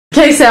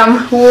Okay, Sam,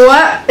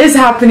 what is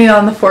happening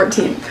on the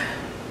 14th?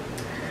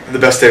 The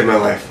best day of my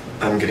life.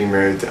 I'm getting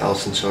married to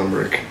Allison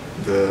Samuel,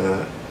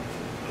 the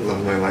love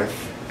of my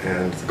life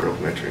and the girl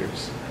of my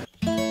dreams.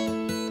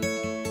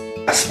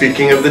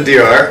 Speaking of the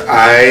DR,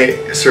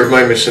 I served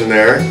my mission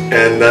there,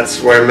 and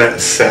that's where I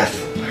met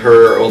Seth,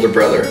 her older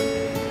brother.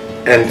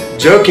 And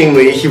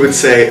jokingly, he would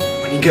say,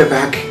 when you get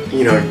back,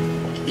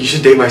 you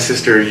should date my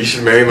sister, you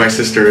should marry my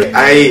sister.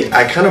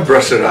 I kind of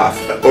brushed it off.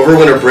 Over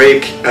winter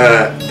break,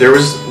 there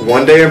was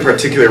one day in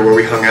particular where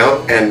we hung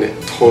out and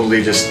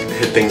totally just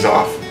hit things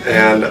off.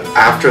 And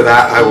after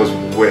that, I was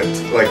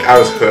whipped. Like, I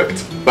was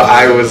hooked. But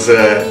I was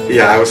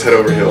head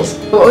over heels.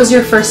 What was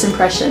your first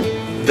impression?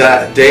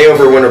 That day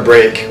over winter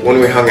break, when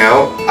we hung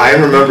out, I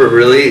remember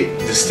really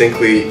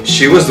distinctly,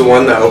 she was the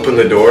one that opened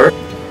the door.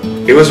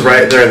 It was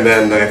right there and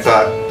then that I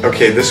thought,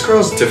 okay, this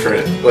girl's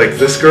different. Like,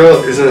 this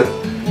girl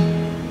isn't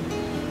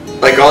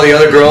like all the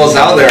other girls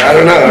out there. I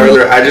don't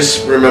know. I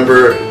just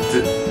remember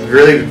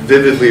really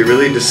vividly,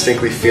 really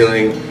distinctly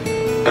feeling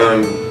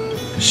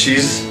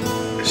she's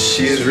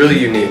really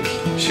unique.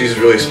 She's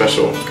really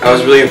special. I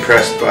was really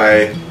impressed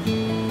by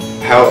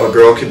how a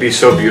girl could be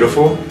so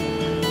beautiful,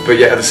 but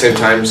yet at the same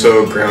time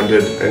so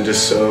grounded and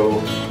just so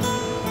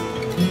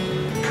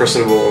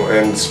personable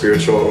and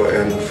spiritual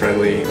and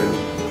friendly,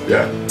 and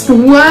yeah.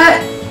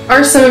 What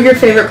are some of your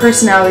favorite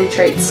personality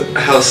traits?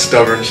 How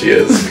stubborn she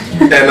is.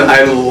 And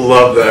I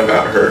love that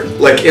about her.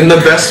 Like, in the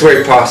best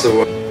way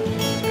possible.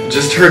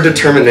 Just her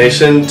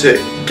determination to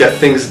get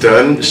things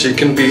done. She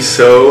can be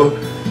so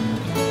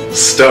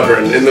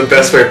stubborn in the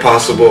best way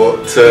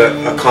possible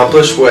to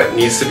accomplish what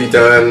needs to be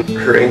done.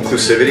 Her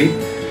inclusivity.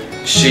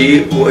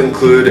 She will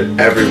include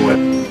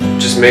everyone.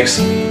 Just makes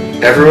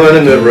everyone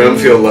in the room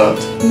feel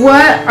loved.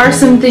 What are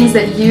some things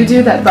that you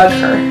do that bug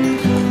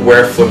her?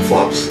 Wear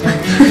flip-flops.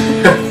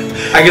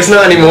 I guess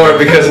not anymore,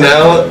 because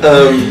now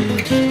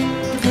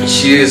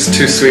she is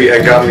too sweet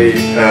and got me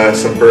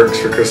some Berks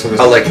for Christmas.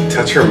 I'll like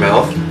touch her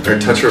mouth or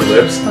touch her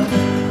lips,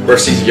 or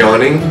if she's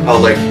yawning,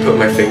 I'll like put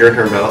my finger in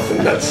her mouth,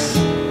 and that's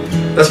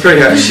pretty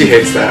hot. She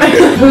hates that.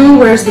 Yeah. Who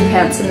wears the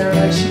pants in the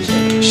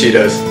relationship? She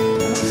does.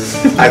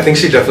 I think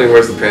she definitely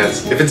wears the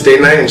pants. If it's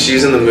date night and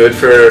she's in the mood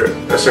for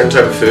a certain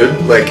type of food,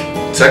 like,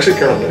 it's actually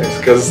kind of nice,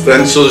 because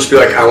then she'll just be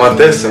like, I want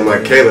this, and I'm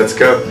like, okay, let's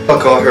go. I'll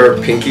call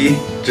her Pinky,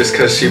 just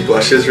because she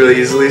blushes really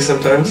easily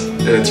sometimes,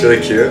 and it's really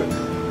cute.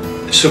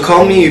 She'll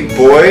call me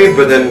boy,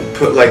 but then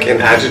put like an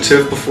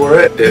adjective before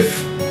it.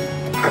 If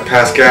I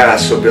pass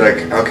gas, she'll be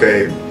like,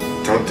 okay,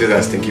 don't do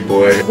that, stinky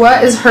boy.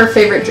 What is her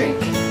favorite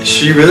drink?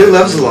 She really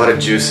loves a lot of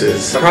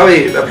juices. That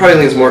probably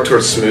leans more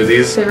towards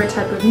smoothies. Favorite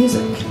type of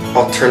music?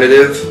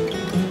 Alternative,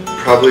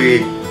 probably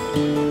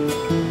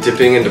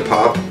dipping into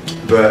pop,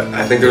 but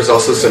I think there's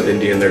also some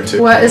indie in there too.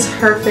 What is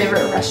her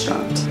favorite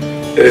restaurant?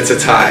 It's a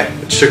tie.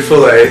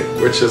 Chick-fil-A,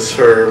 which is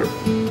her,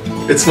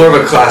 it's more of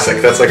a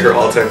classic. That's like her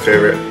all-time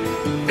favorite.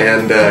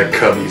 And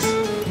Cubbies.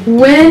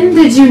 When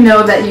did you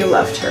know that you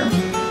loved her?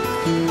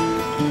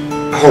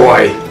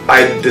 Hawaii.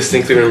 I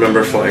distinctly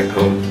remember flying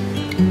home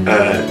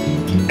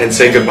and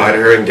saying goodbye to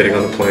her and getting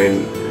on the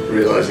plane,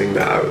 realizing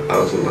that I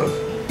was in love.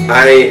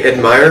 I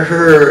admire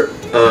her,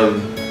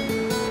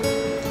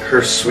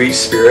 her sweet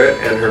spirit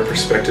and her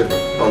perspective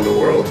on the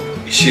world.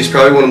 She's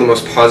probably one of the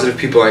most positive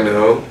people I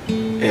know,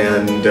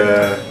 and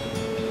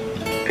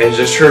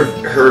just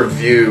her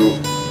view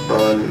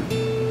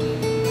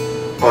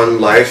on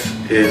life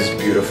is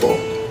beautiful.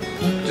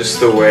 Just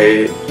the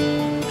way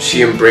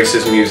she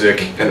embraces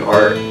music and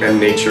art and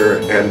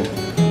nature and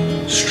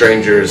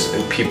strangers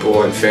and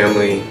people and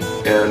family,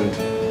 and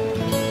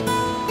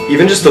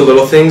even just the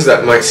little things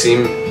that might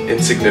seem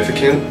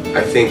insignificant.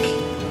 I think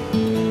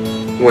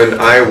when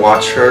I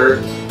watch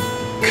her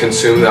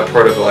consume that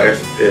part of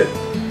life,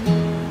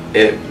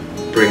 it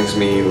brings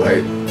me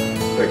light,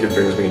 like it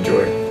brings me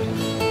joy.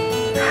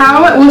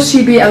 How will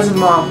she be as a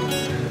mom?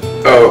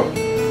 Oh,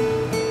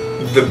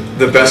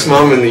 the best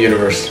mom in the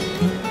universe.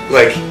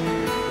 Like,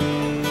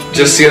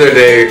 just the other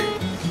day,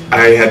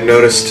 I had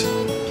noticed,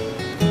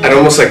 I'd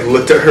almost like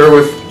looked at her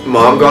with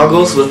mom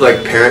goggles, with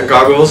like parent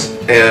goggles,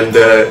 and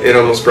it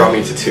almost brought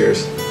me to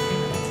tears.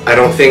 I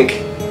don't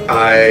think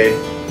I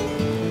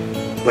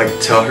like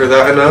tell her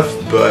that enough,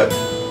 but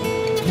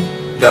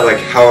that like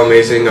how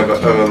amazing of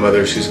a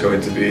mother she's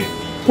going to be.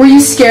 Were you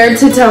scared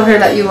to tell her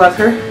that you love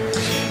her?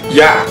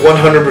 Yeah,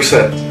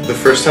 100%. The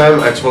first time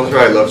I told her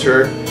I loved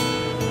her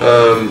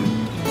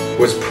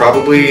was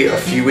probably a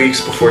few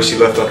weeks before she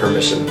left on her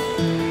mission.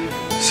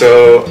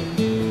 So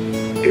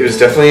it was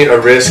definitely a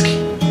risk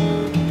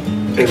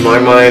in my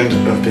mind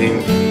of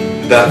being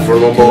that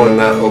vulnerable and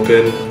that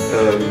open,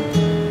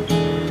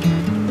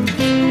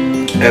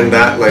 and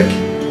that, like,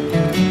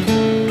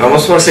 I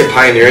almost want to say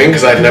pioneering,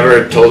 because I'd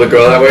never told a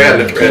girl that way,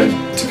 and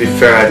to be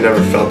fair, I'd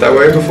never felt that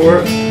way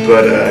before,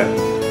 but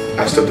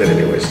I still did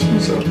anyways.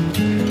 So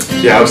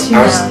yeah, I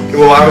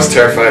was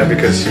terrified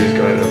because she was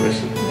going on a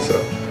mission. So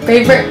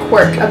favorite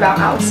quirk about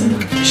Allison?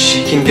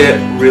 She can get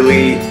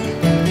really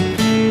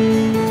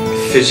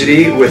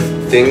fidgety with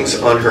things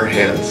on her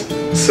hands.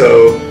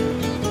 So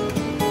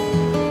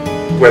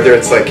whether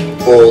it's like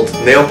old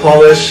nail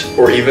polish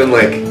or even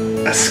like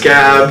a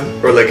scab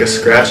or like a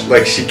scratch.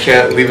 Like, she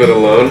can't leave it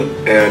alone,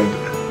 and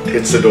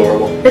it's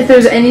adorable. If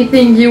there's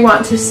anything you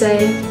want to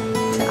say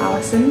to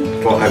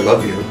Allison? Well, I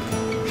love you.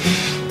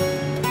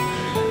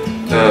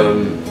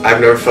 I've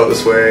never felt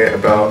this way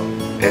about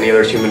any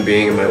other human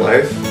being in my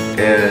life,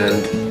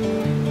 and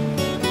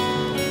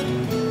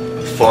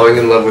falling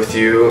in love with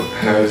you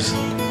has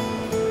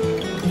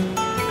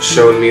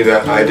shown me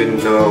that I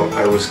didn't know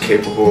I was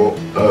capable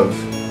of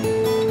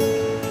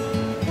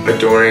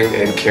adoring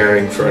and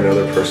caring for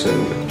another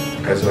person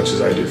as much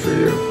as I do for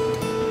you.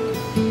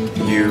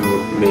 You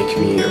make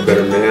me a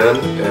better man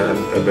and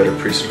a better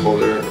priesthood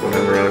holder when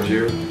I'm around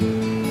you,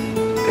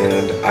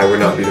 and I would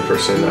not be the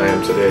person I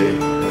am today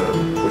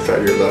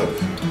without your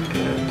love.